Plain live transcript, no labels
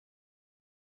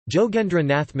Jogendra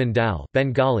Nath Mandal,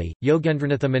 Bengali, Jogendra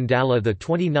Nath Mandal, the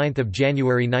 29th of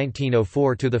January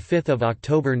 1904 to the 5th of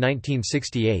October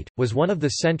 1968, was one of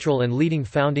the central and leading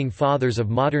founding fathers of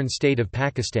modern state of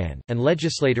Pakistan, and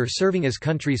legislator serving as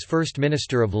country's first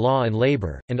Minister of Law and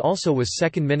Labour, and also was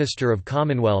second Minister of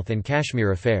Commonwealth and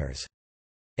Kashmir Affairs.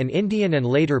 An Indian and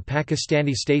later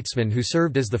Pakistani statesman who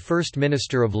served as the first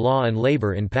Minister of Law and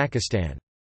Labour in Pakistan.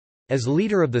 As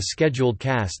leader of the scheduled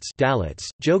castes Dalits,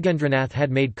 Jogendranath had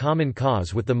made common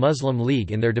cause with the Muslim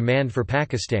League in their demand for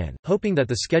Pakistan, hoping that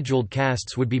the scheduled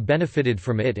castes would be benefited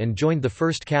from it, and joined the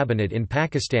first cabinet in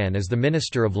Pakistan as the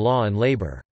Minister of Law and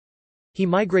Labour. He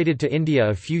migrated to India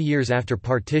a few years after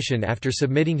partition after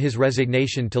submitting his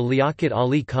resignation to Liaquat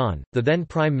Ali Khan, the then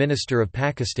Prime Minister of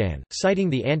Pakistan, citing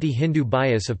the anti-Hindu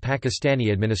bias of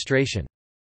Pakistani administration.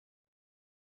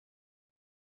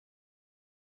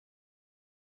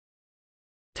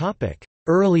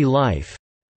 Early life.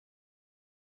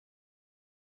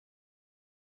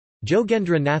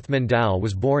 Jogendra Nath Mandal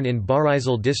was born in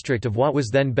Barisal district of what was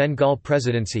then Bengal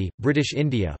Presidency, British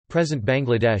India, present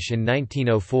Bangladesh in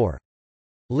 1904.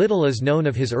 Little is known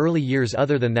of his early years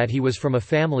other than that he was from a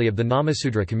family of the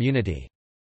Namasudra community.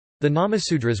 The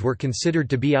Namasudras were considered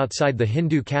to be outside the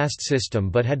Hindu caste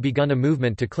system but had begun a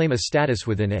movement to claim a status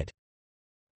within it.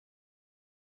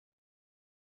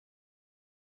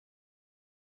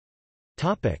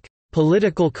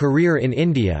 Political career in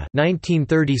India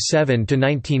 1937 to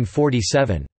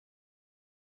 1947.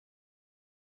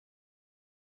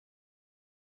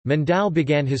 Mandal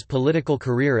began his political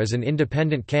career as an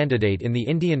independent candidate in the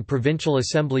Indian Provincial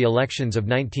Assembly elections of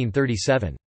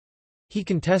 1937. He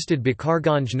contested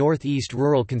Bakarganj North East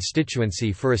rural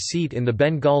constituency for a seat in the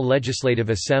Bengal Legislative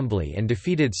Assembly and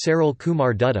defeated Saril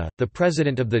Kumar Dutta, the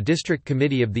president of the District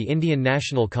Committee of the Indian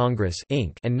National Congress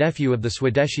Inc. and nephew of the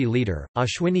Swadeshi leader,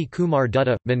 Ashwini Kumar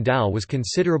Dutta. Mandal was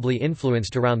considerably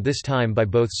influenced around this time by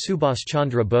both Subhas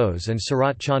Chandra Bose and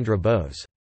Sarat Chandra Bose.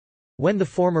 When the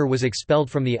former was expelled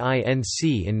from the INC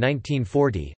in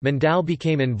 1940, Mandal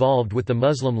became involved with the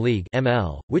Muslim League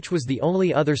 (ML), which was the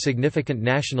only other significant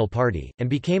national party, and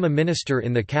became a minister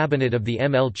in the cabinet of the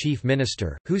ML chief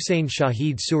minister, Hussain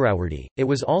Shahid Suhrawardy. It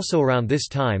was also around this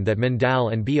time that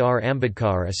Mandal and B.R.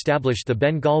 Ambedkar established the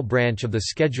Bengal branch of the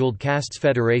Scheduled Castes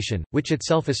Federation, which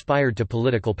itself aspired to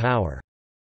political power.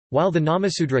 While the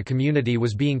Namasudra community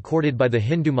was being courted by the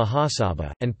Hindu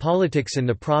Mahasabha, and politics in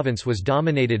the province was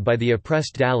dominated by the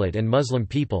oppressed Dalit and Muslim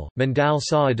people, Mandal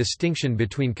saw a distinction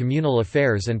between communal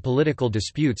affairs and political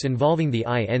disputes involving the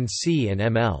INC and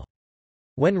ML.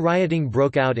 When rioting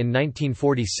broke out in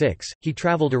 1946, he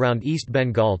travelled around East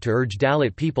Bengal to urge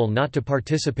Dalit people not to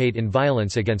participate in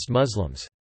violence against Muslims.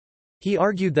 He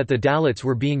argued that the Dalits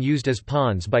were being used as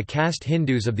pawns by caste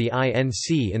Hindus of the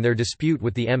INC in their dispute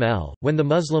with the ML. When the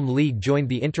Muslim League joined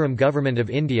the interim government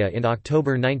of India in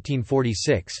October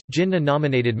 1946, Jinnah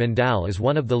nominated Mandal as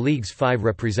one of the League's 5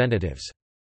 representatives.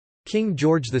 King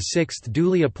George VI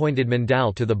duly appointed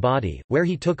Mandal to the body, where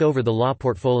he took over the law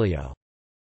portfolio.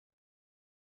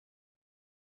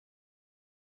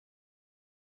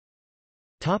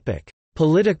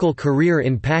 Political career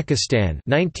in Pakistan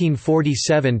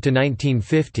 1947 to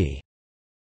 1950.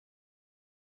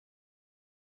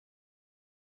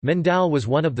 Mandal was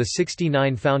one of the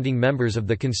 69 founding members of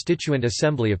the Constituent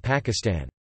Assembly of Pakistan.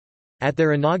 At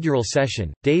their inaugural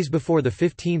session, days before the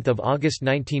 15th of August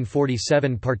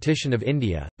 1947 partition of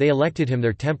India, they elected him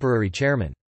their temporary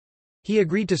chairman. He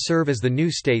agreed to serve as the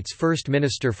new state's first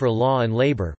Minister for Law and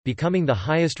Labour, becoming the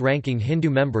highest-ranking Hindu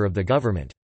member of the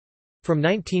government. From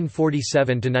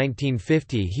 1947 to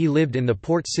 1950 he lived in the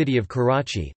port city of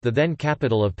Karachi, the then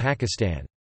capital of Pakistan.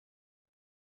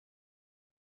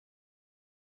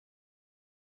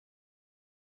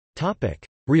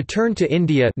 Return to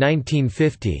India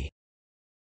 1950.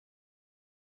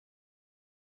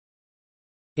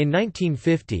 In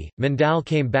 1950, Mandal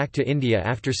came back to India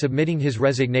after submitting his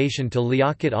resignation to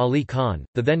Liaquat Ali Khan,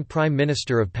 the then Prime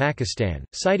Minister of Pakistan,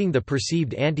 citing the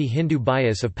perceived anti-Hindu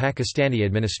bias of Pakistani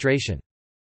administration.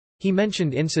 He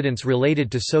mentioned incidents related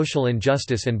to social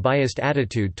injustice and biased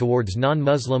attitude towards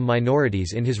non-Muslim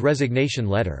minorities in his resignation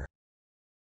letter.